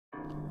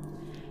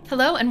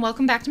Hello and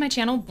welcome back to my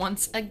channel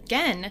once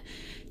again.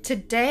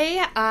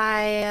 Today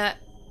I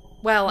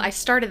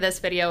started this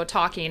video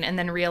talking and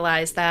then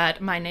realized that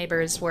my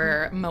neighbors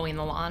were mowing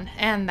the lawn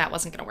and that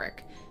wasn't gonna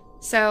work.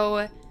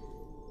 So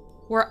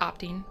we're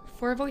opting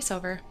for a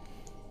voiceover.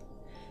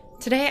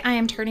 Today I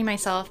am turning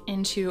myself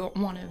into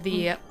one of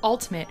the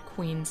ultimate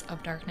queens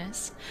of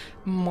darkness,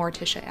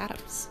 Morticia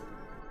Addams.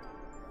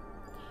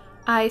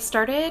 I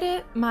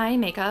started my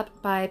makeup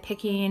by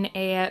picking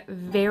a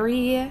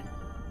very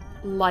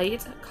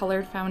light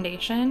colored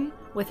foundation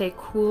with a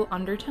cool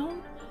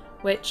undertone,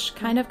 which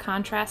kind of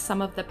contrasts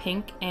some of the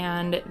pink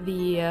and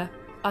the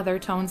other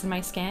tones in my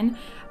skin.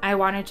 I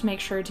wanted to make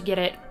sure to get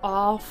it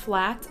all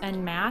flat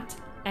and matte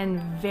and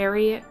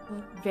very,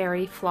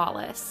 very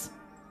flawless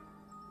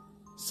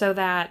so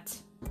that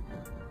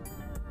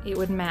it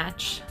would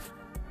match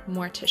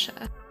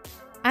Morticia.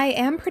 I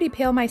am pretty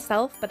pale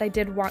myself, but I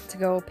did want to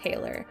go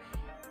paler.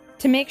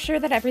 To make sure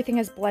that everything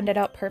is blended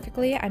out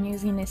perfectly, I'm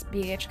using this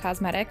BH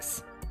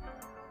Cosmetics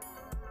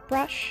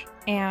brush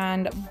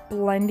and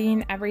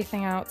blending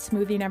everything out,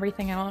 smoothing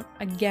everything out.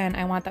 Again,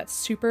 I want that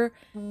super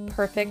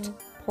perfect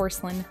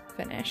porcelain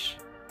finish.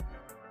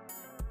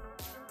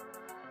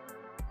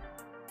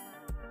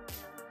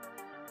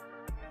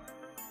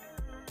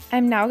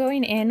 I'm now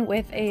going in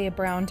with a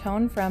brown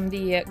tone from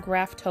the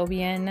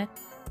Graftobian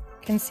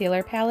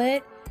concealer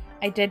palette.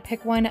 I did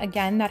pick one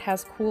again that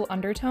has cool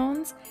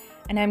undertones,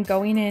 and I'm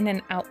going in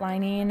and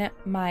outlining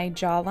my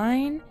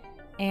jawline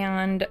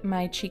and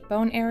my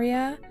cheekbone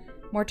area.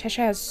 Morticia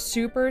has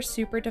super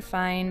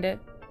defined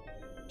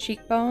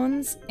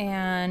cheekbones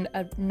and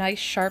a nice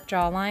sharp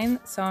jawline,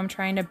 so I'm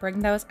trying to bring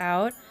those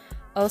out.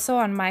 Also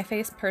on my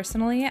face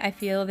personally, I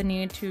feel the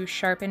need to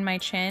sharpen my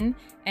chin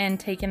and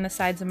take in the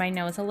sides of my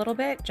nose a little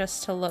bit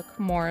just to look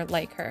more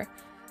like her.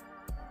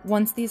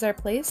 Once these are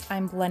placed,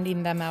 I'm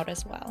blending them out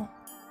as well.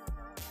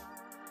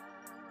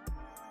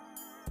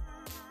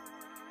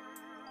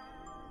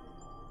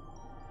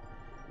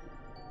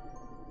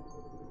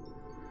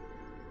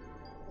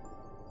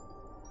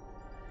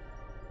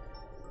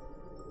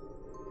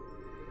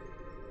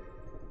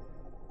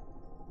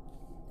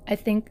 I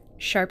think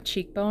sharp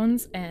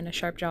cheekbones and a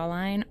sharp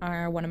jawline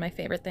are one of my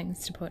favorite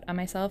things to put on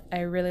myself.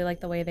 I really like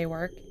the way they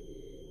work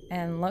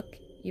and look,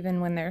 even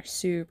when they're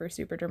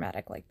super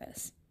dramatic like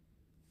this.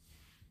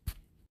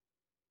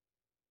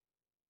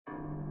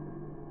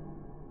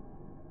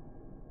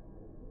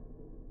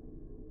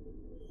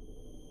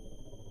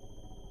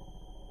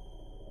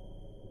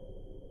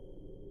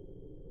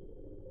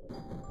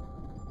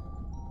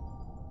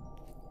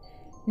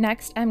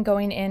 Next, I'm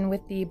going in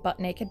with the Butt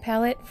Naked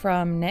palette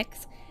from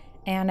NYX,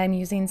 and I'm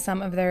using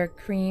some of their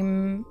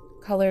cream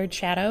colored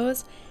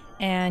shadows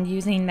and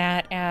using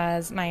that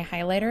as my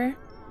highlighter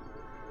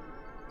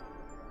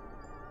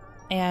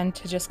and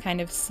to just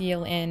kind of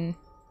seal in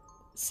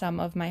some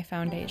of my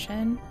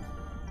foundation.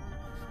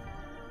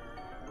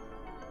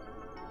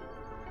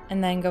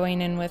 And then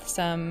going in with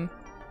some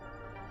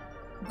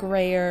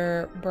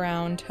grayer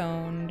brown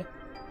toned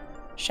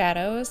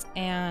shadows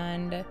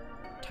and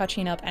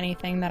touching up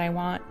anything that I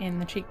want in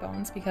the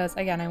cheekbones, because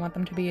again, I want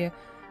them to be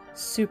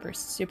super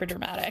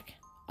dramatic.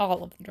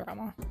 All of the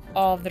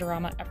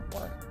drama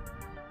everywhere.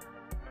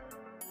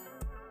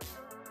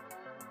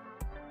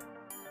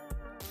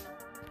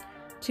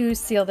 To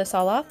seal this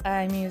all off,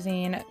 I'm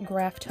using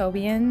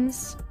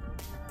Graftobian's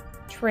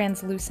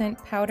translucent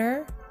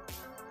powder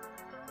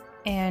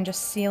and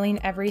just sealing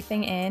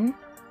everything in.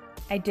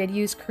 I did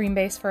use cream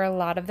base for a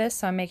lot of this,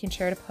 so I'm making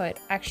sure to put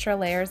extra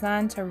layers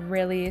on to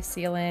really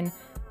seal in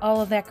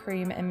all of that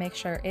cream and make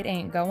sure it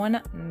ain't going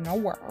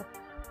nowhere.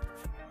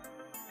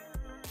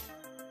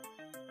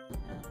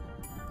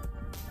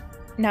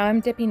 Now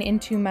I'm dipping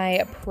into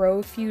my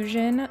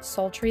Profusion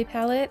Sultry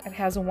palette. It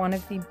has one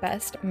of the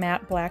best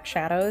matte black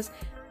shadows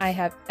I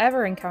have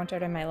ever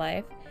encountered in my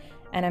life,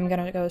 and I'm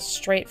gonna go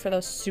straight for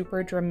those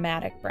super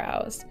dramatic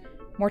brows.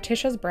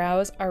 Morticia's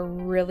brows are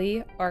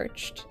really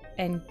arched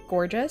and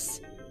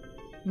gorgeous.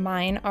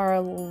 Mine are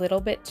a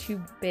little bit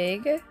too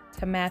big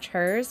to match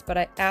hers, but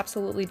I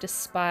absolutely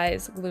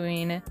despise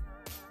gluing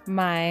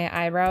my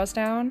eyebrows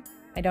down.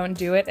 I don't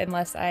do it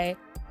unless I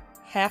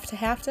have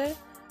to.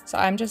 So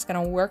I'm just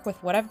gonna work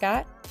with what I've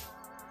got,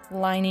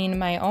 lining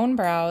my own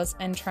brows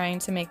and trying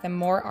to make them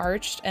more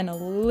arched and a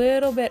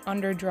little bit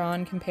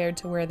underdrawn compared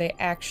to where they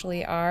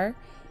actually are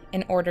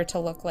in order to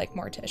look like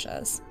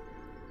Morticia's.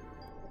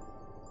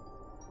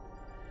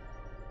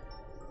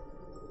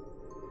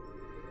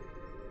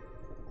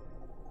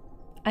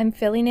 I'm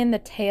filling in the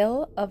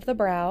tail of the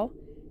brow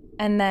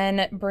and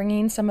then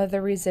bringing some of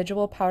the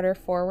residual powder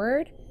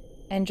forward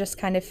and just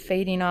kind of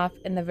fading off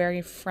in the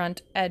very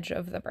front edge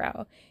of the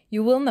brow.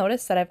 You will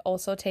notice that I've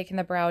also taken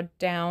the brow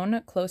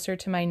down closer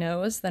to my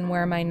nose than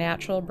where my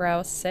natural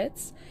brow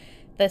sits.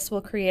 This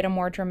will create a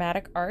more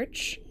dramatic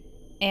arch,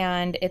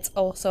 and it's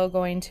also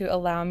going to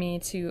allow me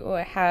to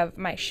have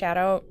my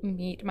shadow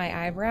meet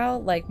my eyebrow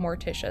like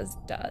Morticia's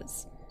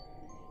does.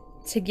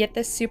 To get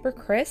this super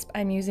crisp,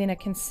 I'm using a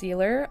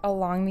concealer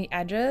along the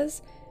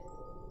edges.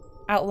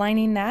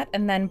 outlining that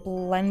and then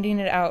blending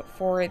it out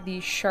for the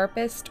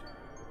sharpest,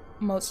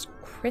 most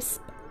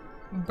crisp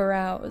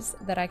brows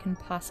that I can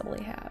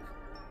possibly have.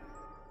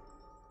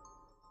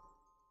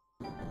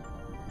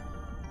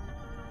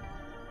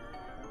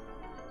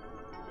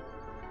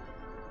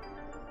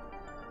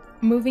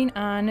 Moving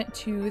on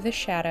to the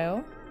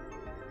shadow.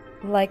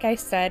 Like I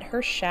said,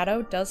 her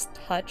shadow does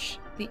touch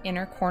the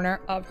inner corner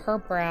of her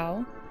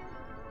brow.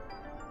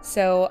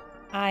 So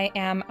I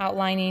am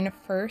outlining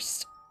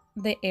first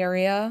the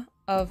area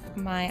of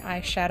my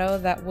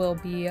eyeshadow that will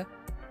be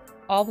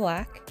all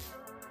black,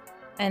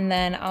 and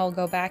then I'll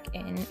go back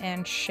in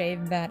and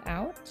shade that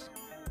out.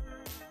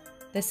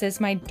 This is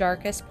my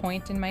darkest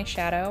point in my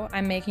shadow.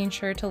 I'm making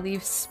sure to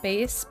leave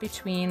space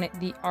between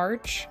the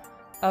arch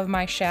of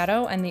my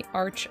shadow and the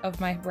arch of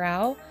my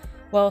brow,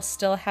 while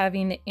still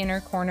having the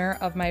inner corner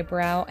of my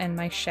brow and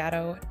my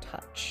shadow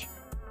touch.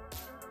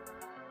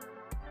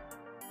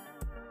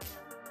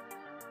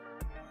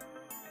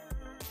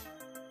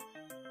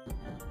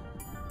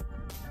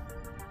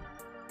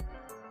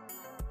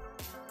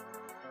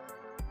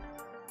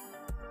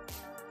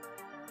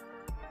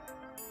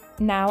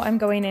 Now I'm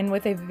going in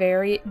with a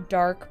very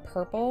dark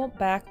purple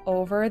back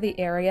over the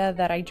area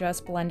that I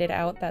just blended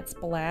out that's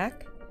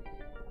black,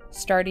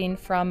 starting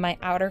from my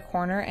outer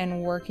corner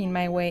and working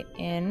my way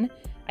in.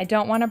 I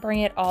don't want to bring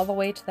it all the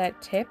way to that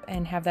tip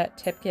and have that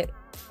tip get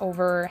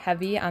over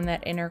heavy on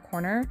that inner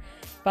corner,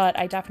 but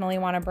I definitely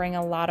want to bring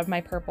a lot of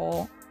my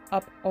purple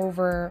up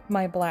over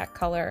my black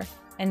color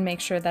and make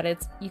sure that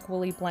it's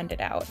equally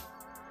blended out.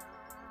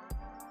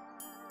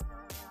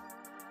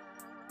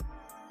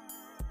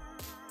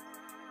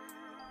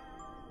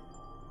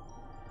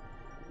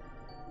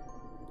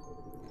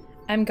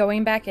 I'm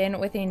going back in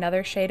with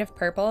another shade of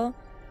purple.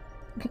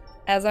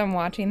 As I'm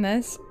watching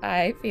this,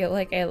 I feel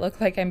like I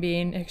look like I'm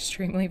being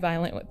extremely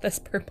violent with this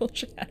purple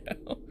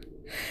shadow.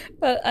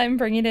 But I'm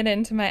bringing it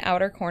into my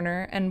outer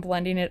corner and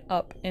blending it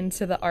up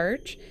into the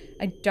arch.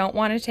 I don't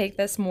want to take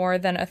this more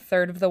than a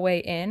third of the way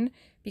in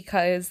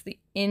because the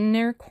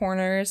inner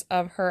corners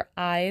of her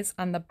eyes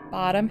on the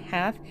bottom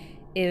half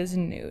is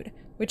nude,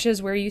 which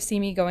is where you see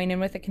me going in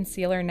with a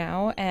concealer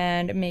now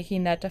and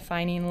making that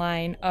defining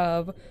line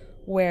of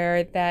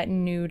where that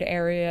nude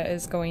area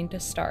is going to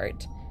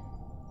start.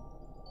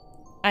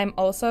 I'm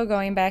also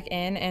going back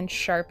in and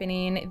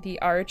sharpening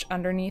the arch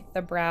underneath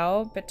the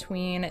brow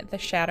between the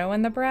shadow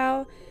and the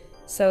brow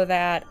so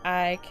that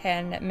I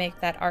can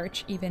make that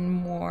arch even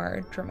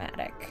more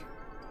dramatic.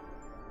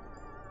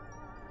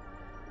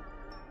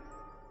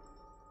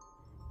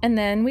 And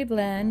then we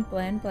blend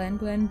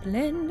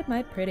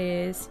my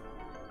pretties.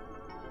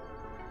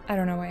 I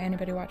don't know why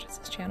anybody watches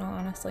this channel,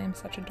 honestly, I'm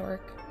such a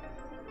dork.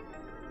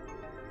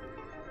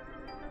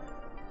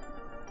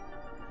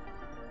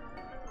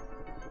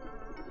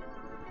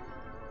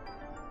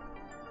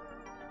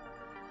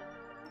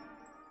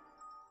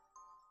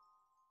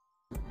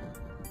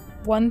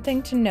 One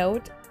thing to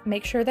note,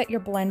 make sure that you're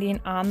blending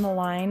on the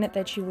line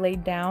that you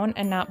laid down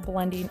and not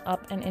blending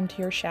up and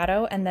into your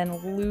shadow and then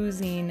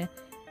losing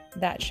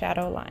that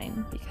shadow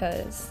line,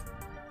 because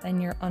then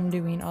you're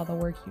undoing all the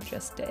work you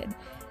just did.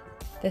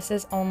 This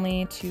is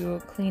only to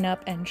clean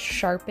up and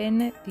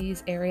sharpen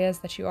these areas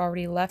that you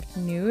already left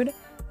nude,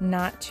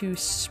 not to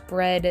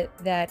spread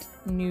that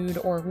nude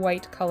or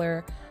white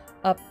color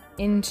up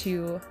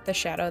into the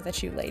shadow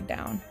that you laid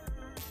down.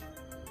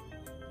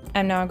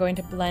 I'm now going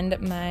to blend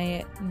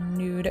my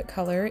nude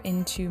color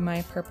into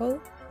my purple.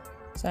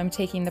 So I'm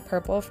taking the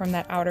purple from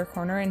that outer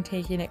corner and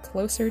taking it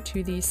closer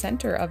to the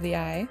center of the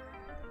eye.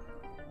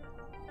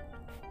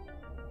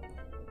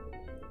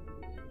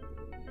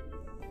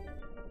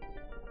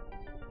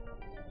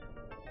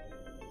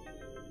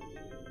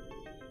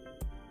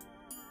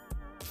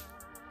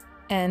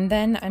 And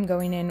then I'm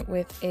going in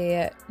with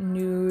a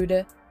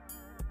nude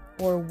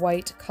or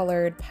white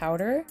colored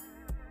powder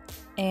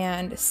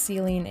and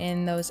sealing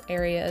in those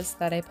areas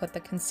that I put the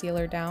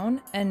concealer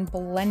down and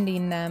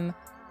blending them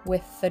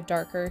with the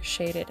darker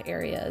shaded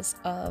areas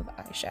of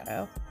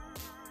eyeshadow.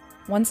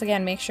 Once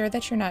again, make sure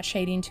that you're not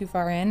shading too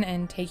far in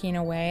and taking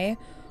away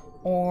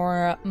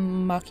or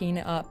mucking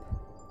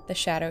up the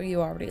shadow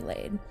you already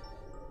laid.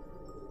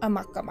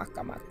 Amok.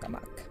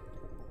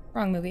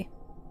 Wrong movie.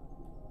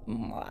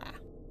 Mwah.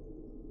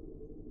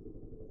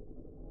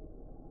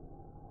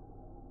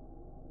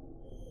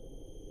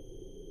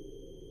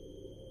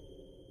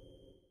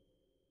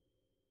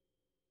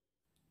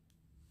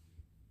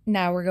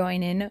 Now we're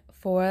going in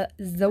for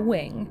the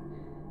wing.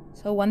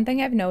 So one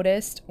thing I've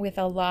noticed with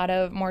a lot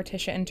of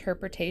Morticia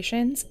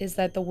interpretations is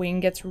that the wing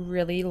gets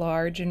really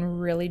large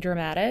and really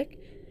dramatic.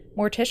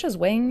 Morticia's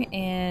wing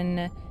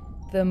in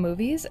the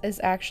movies is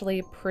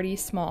actually pretty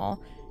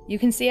small. You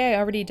can see I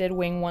already did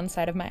wing one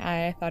side of my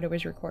eye. I thought it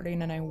was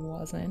recording and I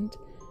wasn't.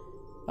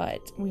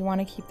 But we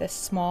want to keep this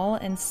small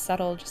and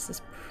subtle, just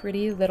this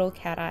pretty little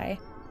cat eye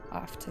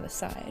off to the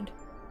side.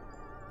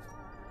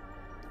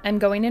 I'm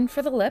going in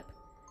for the lip.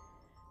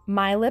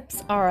 My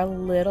lips are a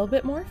little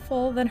bit more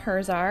full than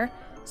hers are,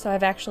 so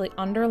I've actually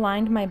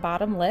underlined my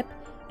bottom lip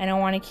and I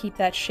want to keep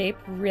that shape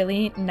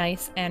really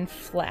nice and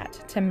flat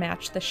to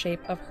match the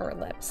shape of her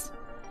lips.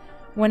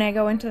 When I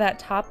go into that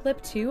top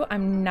lip too,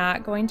 I'm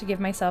not going to give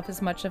myself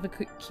as much of a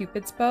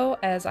Cupid's bow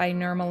as I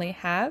normally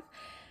have.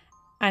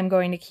 I'm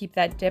going to keep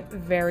that dip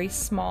very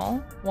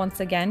small, once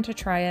again, to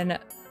try and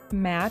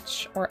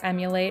match or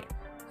emulate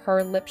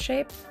her lip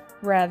shape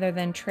rather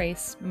than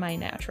trace my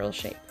natural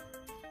shape.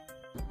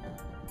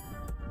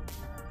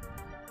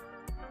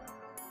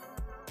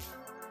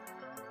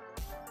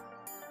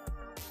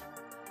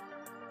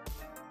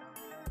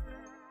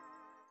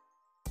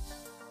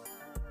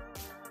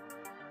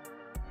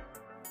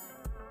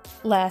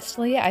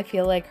 Lastly, I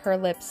feel like her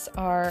lips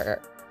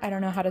are, I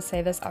don't know how to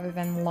say this other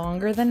than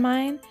longer than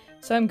mine,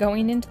 so I'm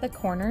going into the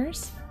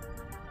corners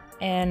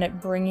and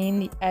bringing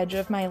the edge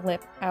of my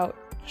lip out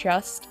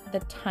just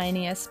the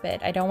tiniest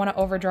bit. I don't want to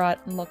overdraw it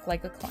and look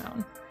like a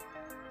clown.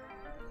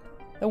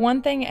 The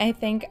one thing I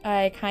think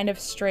I kind of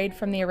strayed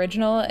from the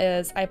original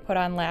is I put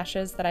on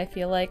lashes that I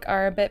feel like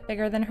are a bit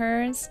bigger than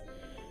hers,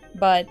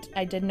 but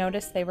I did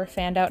notice they were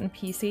fanned out and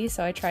piecey,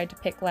 so I tried to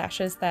pick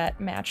lashes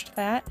that matched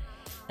that,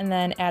 and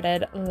then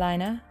added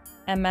liner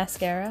and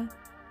mascara.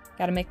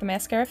 Gotta make the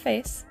mascara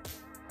face,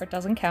 or it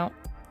doesn't count.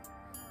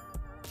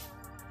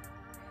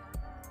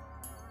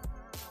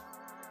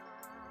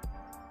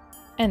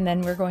 And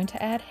then we're going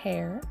to add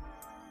hair,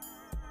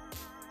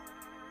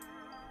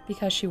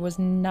 because she was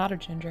not a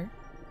ginger.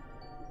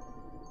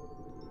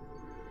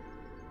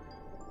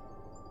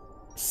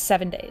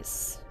 7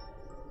 days.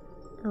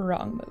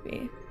 Wrong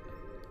movie.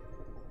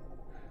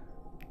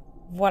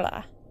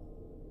 Voila.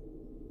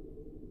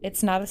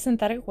 It's not a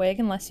synthetic wig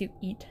unless you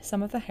eat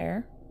some of the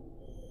hair.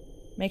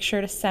 Make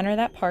sure to center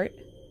that part.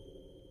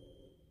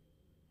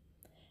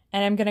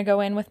 And I'm going to go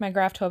in with my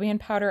Graftobian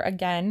powder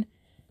again.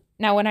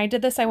 Now, when I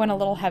did this, I went a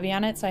little heavy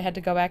on it, so I had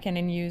to go back in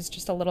and use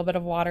just a little bit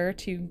of water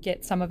to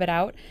get some of it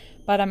out.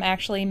 But I'm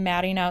actually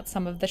matting out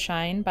some of the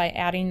shine by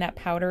adding that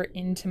powder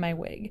into my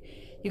wig.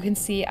 You can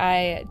see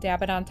I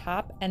dab it on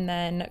top and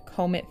then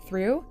comb it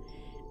through.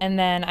 And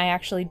then I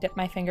actually dip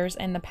my fingers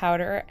in the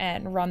powder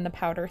and run the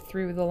powder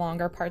through the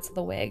longer parts of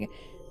the wig.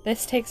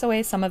 This takes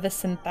away some of the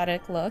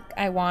synthetic look.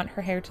 I want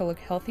her hair to look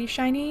healthy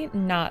shiny,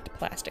 not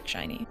plastic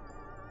shiny.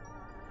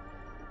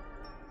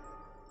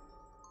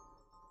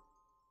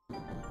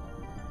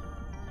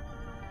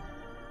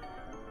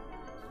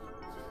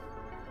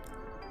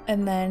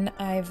 And then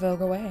I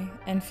vogue away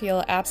and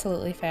feel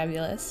absolutely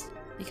fabulous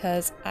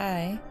because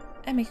I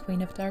am a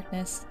queen of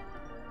darkness.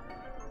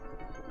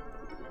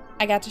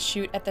 I got to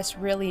shoot at this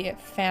really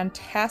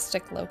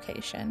fantastic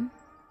location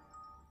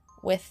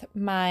with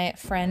my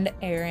friend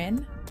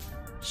Erin.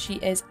 She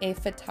is a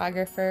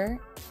photographer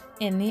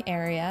in the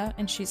area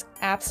and she's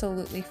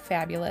absolutely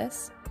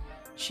fabulous.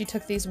 She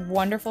took these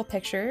wonderful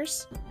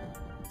pictures,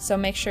 so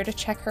make sure to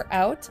check her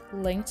out,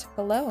 linked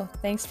below.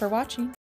 Thanks for watching.